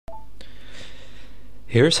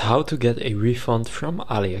Here's how to get a refund from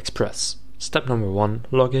AliExpress. Step number 1,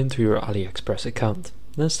 log into your AliExpress account.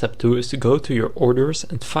 Then step 2 is to go to your orders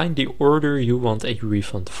and find the order you want a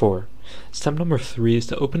refund for. Step number 3 is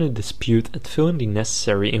to open a dispute and fill in the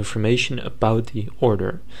necessary information about the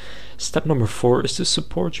order. Step number 4 is to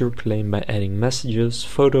support your claim by adding messages,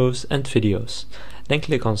 photos and videos. Then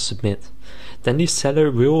click on submit. Then the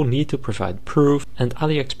seller will need to provide proof and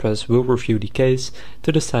AliExpress will review the case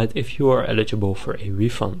to decide if you are eligible for a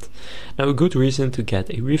refund. Now, a good reason to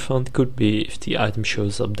get a refund could be if the item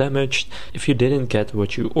shows up damaged, if you didn't get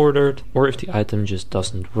what you ordered, or if the item just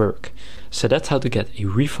doesn't work. So that's how to get a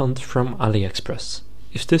refund from AliExpress.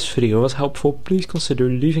 If this video was helpful, please consider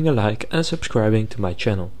leaving a like and subscribing to my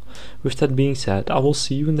channel. With that being said, I will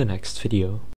see you in the next video.